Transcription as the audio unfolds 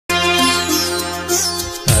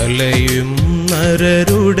അലയും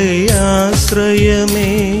നരരുടെ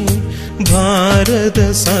ആശ്രയമേ, ഭാരത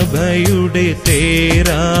സഭയുടെ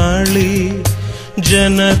തേരാളി,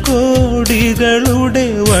 ജനകോടികളുടെ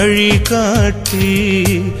വഴികാട്ടി,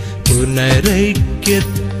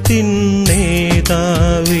 പുനരൈക്യത്തിൻ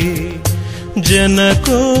നേതാവേ,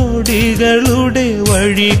 ജനകോടികളുടെ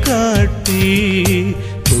വഴികാട്ടി,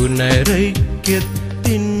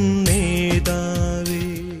 പുനരൈക്യത്തിൻ നേതാവേ.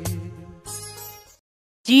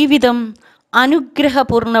 ജീവിതം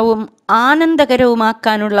അനുഗ്രഹപൂർണവും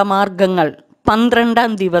ആനന്ദകരവുമാക്കാനുള്ള മാർഗങ്ങൾ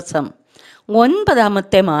 12-ാം ദിവസം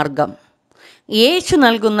 9-ാമത്തെ മാർഗം. യേശു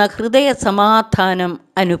നൽകുന്ന ഹൃദയ സമാധാനം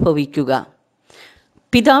അനുഭവിക്കുക.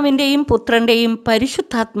 പിതാവിൻ്റെയും പുത്രൻ്റെയും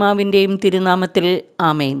പരിശുദ്ധാത്മാവിൻ്റെയും തിരുനാമത്തിൽ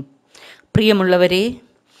ആമേൻ. പ്രിയമുള്ളവരെ,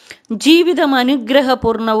 ജീവിതം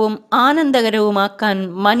അനുഗ്രഹപൂർണവും ആനന്ദകരവുമാക്കാൻ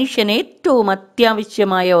മനുഷ്യന് ഏറ്റവും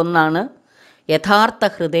അത്യാവശ്യമായ ഒന്നാണ് യഥാർത്ഥ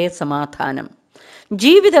ഹൃദയ സമാധാനം.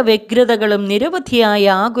 ജീവിത വ്യഗ്രതകളും നിരവധിയായ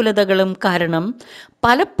ആകുലതകളും കാരണം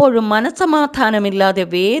പലപ്പോഴും മനസമാധാനമില്ലാതെ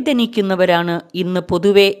വേദനിക്കുന്നവരാണ് ഇന്ന്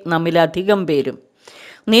പൊതുവെ നമ്മിലധികം പേരും.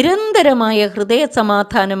 നിരന്തരമായ ഹൃദയ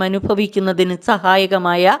സമാധാനം അനുഭവിക്കുന്നതിന്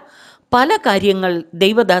സഹായകമായ പല കാര്യങ്ങൾ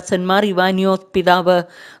ദൈവദാസന്മാർ ഇവാനിയോസ് പിതാവ്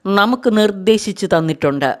നമുക്ക് നിർദ്ദേശിച്ചു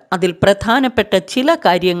തന്നിട്ടുണ്ട്. അതിൽ പ്രധാനപ്പെട്ട ചില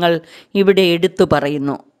കാര്യങ്ങൾ ഇവിടെ എടുത്തു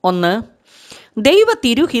പറയുന്നു. 1. ദൈവ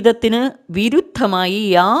തിരുഹിതത്തിന് വിരുദ്ധമായി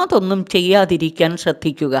യാതൊന്നും ചെയ്യാതിരിക്കാൻ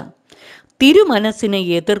ശ്രദ്ധിക്കുക. തിരുമനസ്സിനെ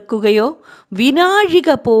എതിർക്കുകയോ വിനാഴിക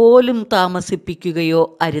പോലും താമസിപ്പിക്കുകയോ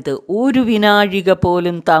അരുത്. ഒരു വിനാഴിക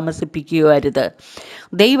പോലും താമസിപ്പിക്കുകയോ അരുത്.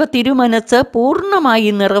 ദൈവ തിരുമനസ് പൂർണ്ണമായി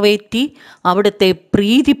നിറവേറ്റി അവിടുത്തെ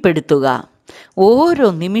പ്രീതിപ്പെടുത്തുക. ഓരോ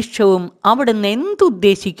നിമിഷവും അവിടുന്ന്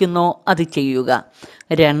എന്തുദ്ദേശിക്കുന്നോ അത് ചെയ്യുക.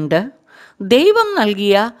 2. ദൈവം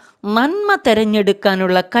നൽകിയ നന്മ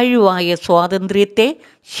തിരഞ്ഞെടുക്കാനുള്ള കഴിവായ സ്വാതന്ത്ര്യത്തെ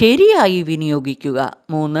ശരിയായി വിനിയോഗിക്കുക.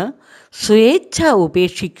 3. സ്വേച്ഛ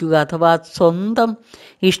ഉപേക്ഷിക്കുക, അഥവാ സ്വന്തം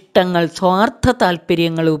ഇഷ്ടങ്ങൾ, സ്വാർത്ഥ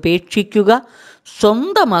താല്പര്യങ്ങൾ ഉപേക്ഷിക്കുക.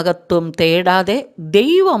 സ്വന്തം മഹത്വം തേടാതെ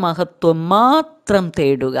ദൈവമഹത്വം മാത്രം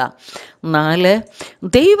തേടുക. 4.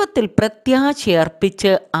 ദൈവത്തിൽ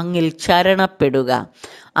പ്രത്യാശയർപ്പിച്ച് അങ്ങിൽ ശരണപ്പെടുക.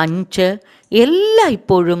 5.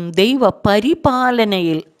 എല്ലായ്പ്പോഴും ദൈവ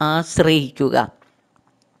പരിപാലനയിൽ ആശ്രയിക്കുക.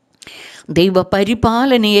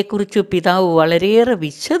 ദൈവപരിപാലനയെക്കുറിച്ച് പിതാവ് വളരെയേറെ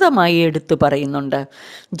വിശദമായി എടുത്തു പറയുന്നുണ്ട്.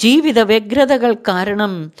 ജീവിത വ്യഗ്രതകൾ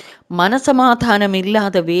കാരണം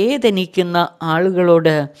മനസമാധാനമില്ലാതെ വേദനിക്കുന്ന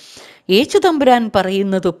ആളുകളോട് യേശുതമ്പുരാൻ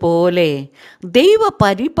പറയുന്നത് പോലെ ദൈവ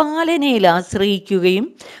പരിപാലനയിൽ ആശ്രയിക്കുകയും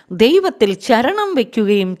ദൈവത്തിൽ ശരണം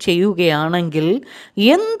വയ്ക്കുകയും ചെയ്യുകയാണെങ്കിൽ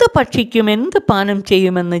എന്ത് ഭക്ഷിക്കും, എന്ത് പാനം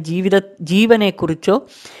ചെയ്യുമെന്ന് ജീവനെക്കുറിച്ചോ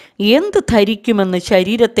എന്ത് ധരിക്കുമെന്ന്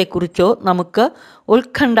ശരീരത്തെക്കുറിച്ചോ നമുക്ക്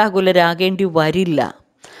ഉത്കണ്ഠാകുലരാകേണ്ടി വരില്ല.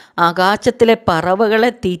 ആകാശത്തിലെ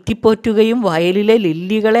പറവകളെ തീറ്റിപ്പോറ്റുകയും വയലിലെ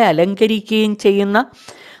ലില്ലികളെ അലങ്കരിക്കുകയും ചെയ്യുന്ന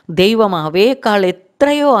ദൈവം അവയേക്കാൾ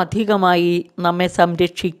എത്രയോ അധികമായി നമ്മെ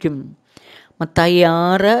സംരക്ഷിക്കും. മത്തായി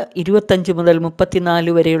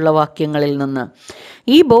 6:25-34 വരെയുള്ള വാക്യങ്ങളിൽ നിന്ന്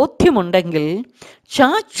ഈ ബോധ്യമുണ്ടെങ്കിൽ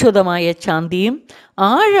ശാശ്വതമായ ശാന്തിയും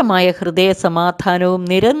ആഴമായ ഹൃദയ സമാധാനവും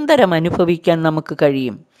നിരന്തരം അനുഭവിക്കാൻ നമുക്ക്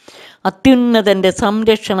കഴിയും. അത്യുന്നതൻ്റെ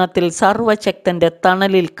സംരക്ഷണത്തിൽ സർവശക്തൻ്റെ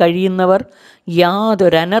തണലിൽ കഴിയുന്നവർ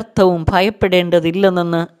യാതൊരു അനർത്ഥവും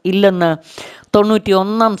ഭയപ്പെടേണ്ടതില്ലെന്ന്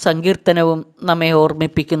 91-ാം സങ്കീർത്തനവും നമ്മെ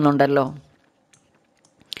ഓർമ്മിപ്പിക്കുന്നുണ്ടല്ലോ.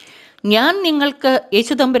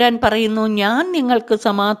 യേശുതമ്പുരാൻ പറയുന്നു, ഞാൻ നിങ്ങൾക്ക്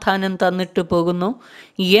സമാധാനം തന്നിട്ട് പോകുന്നു,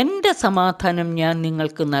 എൻ്റെ സമാധാനം ഞാൻ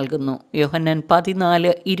നിങ്ങൾക്ക് നൽകുന്നു. യോഹന്നാൻ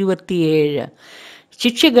 14:27.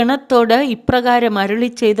 ശിഷ്യഗണത്തോട് ഇപ്രകാരം അരുളി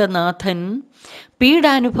ചെയ്ത നാഥൻ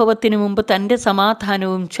പീഡാനുഭവത്തിന് മുമ്പ് തൻ്റെ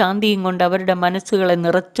സമാധാനവും ശാന്തിയും കൊണ്ട് അവരുടെ മനസ്സുകളെ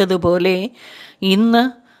നിറച്ചതുപോലെ ഇന്ന്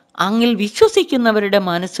അങ്ങിൽ വിശ്വസിക്കുന്നവരുടെ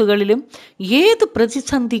മനസ്സുകളിലും ഏത്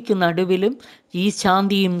പ്രതിസന്ധിക്ക് നടുവിലും ഈ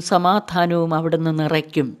ശാന്തിയും സമാധാനവും അവിടുന്ന്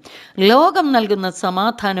നിറയ്ക്കും. ലോകം നൽകുന്ന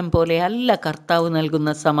സമാധാനം പോലെ അല്ല കർത്താവ് നൽകുന്ന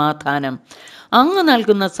സമാധാനം. അങ്ങ്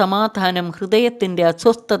നൽകുന്ന സമാധാനം ഹൃദയത്തിൻ്റെ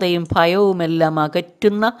അസ്വസ്ഥതയും ഭയവുമെല്ലാം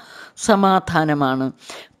അകറ്റുന്ന സമാധാനമാണ്.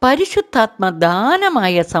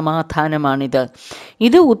 പരിശുദ്ധാത്മദാനമായ സമാധാനമാണിത്.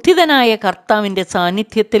 ഇത് ഉദ്ധിതനായ കർത്താവിൻ്റെ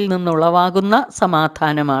സാന്നിധ്യത്തിൽ നിന്നുളവാകുന്ന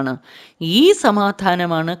സമാധാനമാണ്. ഈ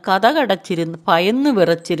സമാധാനമാണ് ഭയന്നു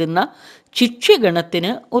വിറച്ചിരുന്ന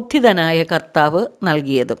ശിഷ്യഗണത്തിന് ഉദ്ധിതനായ കർത്താവ്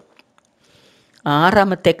നൽകിയത്.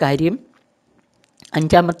 6-ാമത്തെ കാര്യം,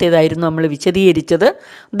 5-ാമത്തേതായിരുന്നു നമ്മൾ വിശദീകരിച്ചത്,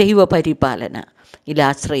 ദൈവപരിപാലന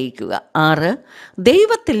ആശ്രയിക്കുക. 6.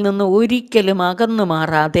 ദൈവത്തിൽ നിന്ന് ഒരിക്കലും അകന്നു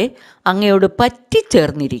മാറാതെ അങ്ങയോട്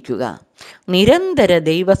പറ്റിച്ചേർന്നിരിക്കുക. നിരന്തര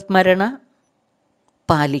ദൈവസ്മരണ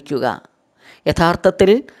പാലിക്കുക.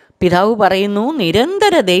 യഥാർത്ഥത്തിൽ പിതാവ് പറയുന്നു,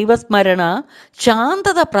 നിരന്തര ദൈവസ്മരണ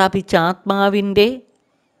ശാന്തത പ്രാപിച്ച ആത്മാവിൻ്റെ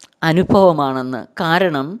അനുഭവമാണെന്ന്.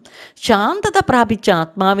 കാരണം ശാന്തത പ്രാപിച്ച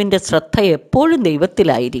ആത്മാവിൻ്റെ ശ്രദ്ധ എപ്പോഴും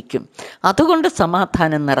ദൈവത്തിലായിരിക്കും. അതുകൊണ്ട്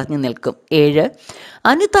സമാധാനം നിറഞ്ഞു നിൽക്കും. 7,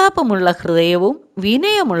 അനുതാപമുള്ള ഹൃദയവും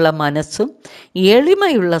വിനയമുള്ള മനസ്സും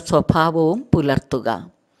എളിമയുള്ള സ്വഭാവവും പുലർത്തുക.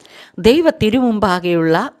 ദൈവ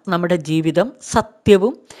തിരുമുമ്പാകെയുള്ള നമ്മുടെ ജീവിതം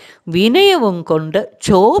സത്യവും വിനയവും കൊണ്ട്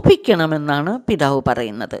ശോഭിക്കണമെന്നാണ് പിതാവ്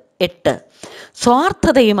പറയുന്നത്. 8,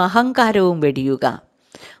 സ്വാർത്ഥതയും അഹങ്കാരവും വെടിയുക.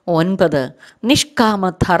 9,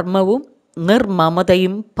 നിഷ്കാമധർമ്മവും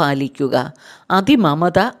നിർമമതയും പാലിക്കുക.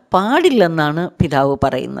 അതിമമത പാടില്ലെന്നാണ് പിതാവ്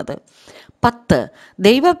പറയുന്നത്. 10,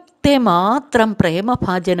 ദൈവത്തെ മാത്രം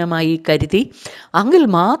പ്രേമഭാജനമായി കരുതി അങ്ങിൽ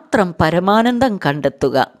മാത്രം പരമാനന്ദം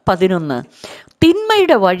കണ്ടെത്തുക. 11,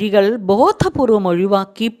 തിന്മയുടെ വഴികൾ ബോധപൂർവം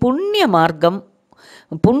ഒഴിവാക്കി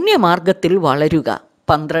പുണ്യമാർഗത്തിൽ വളരുക.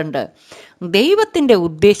 12, ദൈവത്തിൻ്റെ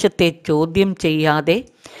ഉദ്ദേശത്തെ ചോദ്യം ചെയ്യാതെ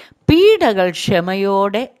പീഡകൾ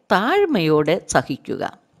ക്ഷമയോടെ താഴ്മയോടെ സഹിക്കുക.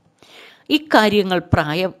 ഇക്കാര്യങ്ങൾ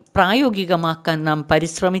പ്രായോഗികമാക്കാൻ നാം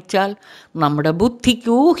പരിശ്രമിച്ചാൽ നമ്മുടെ ബുദ്ധിക്ക്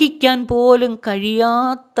ഊഹിക്കാൻ പോലും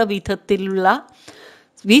കഴിയാത്ത വിധത്തിലുള്ള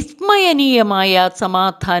വിസ്മയനീയമായ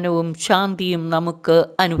സമാധാനവും ശാന്തിയും നമുക്ക്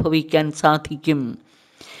അനുഭവിക്കാൻ സാധിക്കും.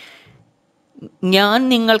 ഞാൻ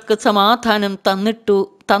നിങ്ങൾക്ക് സമാധാനം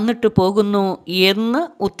തന്നിട്ട് പോകുന്നു എന്ന്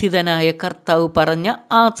ഉത്ഥിതനായ കർത്താവ് പറഞ്ഞ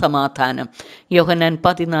ആ സമാധാനം, യോഹന്നാൻ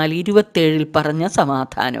 14:27 പറഞ്ഞ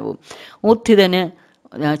സമാധാനവും ഉത്ഥിതന്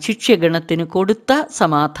ശിഷ്യഗണത്തിന് കൊടുത്ത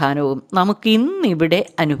സമാധാനവും നമുക്ക് ഇന്നിവിടെ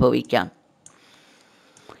അനുഭവിക്കാം.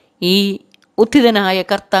 ഈ ഉത്ഥിതനായ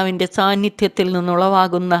കർത്താവിൻ്റെ സാന്നിധ്യത്തിൽ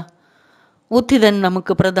നിന്നുളവാകുന്ന ഉത്ഥിതൻ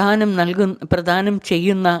നമുക്ക് പ്രദാനം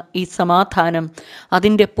ചെയ്യുന്ന ഈ സമാധാനം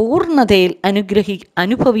അതിൻ്റെ പൂർണ്ണതയിൽ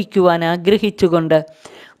അനുഭവിക്കുവാൻ ആഗ്രഹിച്ചുകൊണ്ട്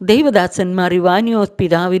ദൈവദാസന്മാർ ഇവാനിയോസ്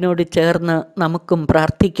പിതാവിനോട് ചേർന്ന് നമുക്കും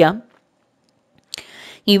പ്രാർത്ഥിക്കാം.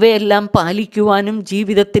 ഇവയെല്ലാം പാലിക്കുവാനും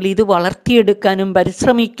ജീവിതത്തിൽ ഇത് വളർത്തിയെടുക്കാനും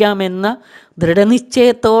പരിശ്രമിക്കാമെന്ന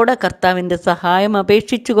ദൃഢനിശ്ചയത്തോടെ കർത്താവിൻ്റെ സഹായം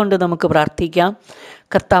അപേക്ഷിച്ചുകൊണ്ട് നമുക്ക് പ്രാർത്ഥിക്കാം.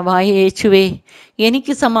 കർത്താവായ യേശുവേ,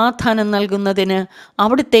 എനിക്ക് സമാധാനം നൽകുന്നതിന്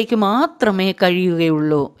അവിടുത്തേക്ക് മാത്രമേ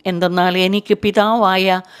കഴിയുകയുള്ളൂ. എന്തെന്നാൽ എനിക്ക്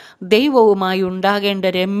പിതാവായ ദൈവവുമായി ഉണ്ടാകേണ്ട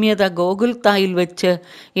രമ്യത ഗോകുൽത്തായിൽ വെച്ച്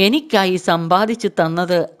എനിക്കായി സമ്പാദിച്ചു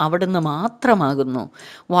തന്നത് അവിടുന്ന് മാത്രമാകുന്നു.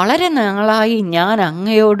 വളരെ നാളായി ഞാൻ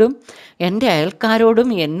അങ്ങയോടും എൻ്റെ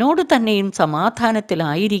അയൽക്കാരോടും എന്നോട് തന്നെയും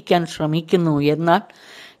സമാധാനത്തിലായിരിക്കാൻ ശ്രമിക്കുന്നു. എന്നാൽ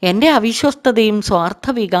എൻ്റെ അവിശ്വസ്തതയും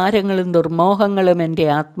സ്വാർത്ഥവികാരങ്ങളും ദുർമോഹങ്ങളും എൻ്റെ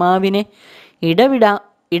ആത്മാവിനെ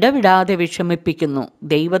ഇടവിടാതെ വിഷമിപ്പിക്കുന്നു.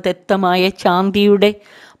 ദൈവദത്തമായ ശാന്തിയുടെ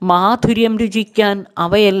മാധുര്യം രുചിക്കാൻ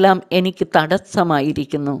അവയെല്ലാം എനിക്ക്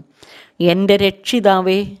തടസ്സമായിരിക്കുന്നു. എൻ്റെ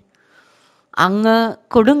രക്ഷിതാവേ, അങ്ങ്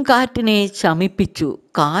കൊടുങ്കാറ്റിനെ ശമിപ്പിച്ചു,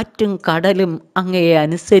 കാറ്റും കടലും അങ്ങയെ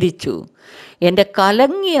അനുസരിച്ചു. എൻ്റെ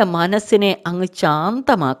കലങ്ങിയ മനസ്സിനെ അങ്ങ്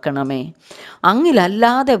ശാന്തമാക്കണമേ.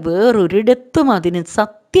 അങ്ങിലല്ലാതെ വേറൊരിടത്തും അതിന്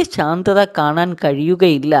സത്യശാന്തത കാണാൻ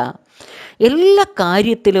കഴിയുകയില്ല. എല്ലാ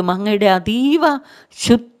കാര്യത്തിലും അങ്ങയുടെ അതീവ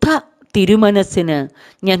ശുദ്ധ തിരുമനസ്സിന്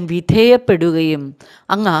ഞാൻ വിധേയപ്പെടുകയും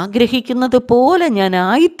അങ്ങ് ആഗ്രഹിക്കുന്നത് പോലെ ഞാൻ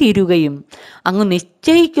ആയിത്തീരുകയും അങ്ങ്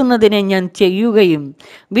നിശ്ചയിക്കുന്നതിനെ ഞാൻ ചെയ്യുകയും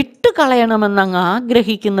വിട്ടുകളയണമെന്ന് അങ്ങ്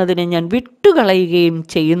ആഗ്രഹിക്കുന്നതിനെ ഞാൻ വിട്ടുകളയുകയും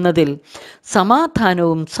ചെയ്യുന്നതിൽ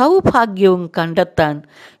സമാധാനവും സൗഭാഗ്യവും കണ്ടെത്താൻ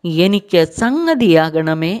എനിക്ക്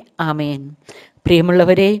സംഗതിയാകണമേ. ആമേൻ.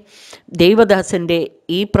 പ്രിയമുള്ളവരെ, ദൈവദാസൻ്റെ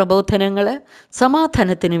ഈ പ്രബോധനങ്ങൾ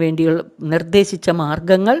സമാധാനത്തിന് വേണ്ടിയുള്ള നിർദ്ദേശിച്ച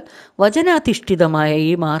മാർഗങ്ങൾ, വചനാധിഷ്ഠിതമായ ഈ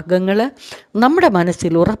മാർഗങ്ങൾ നമ്മുടെ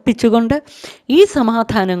മനസ്സിൽ ഉറപ്പിച്ചുകൊണ്ട് ഈ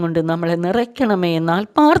സമാധാനം കൊണ്ട് നമ്മളെ നിറയ്ക്കണമേ എന്ന്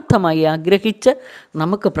ആത്മാർത്ഥമായി ആഗ്രഹിച്ച്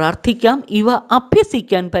നമുക്ക് പ്രാർത്ഥിക്കാം. ഇവ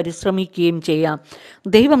അഭ്യസിക്കാൻ പരിശ്രമിക്കുകയും ചെയ്യാം.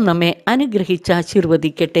 ദൈവം നമ്മെ അനുഗ്രഹിച്ച്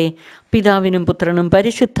ആശീർവദിക്കട്ടെ. പിതാവിനും പുത്രനും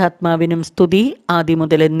പരിശുദ്ധാത്മാവിനും സ്തുതി,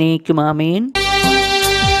 ആദിമുതൽ എന്നേക്കും. ആമേൻ.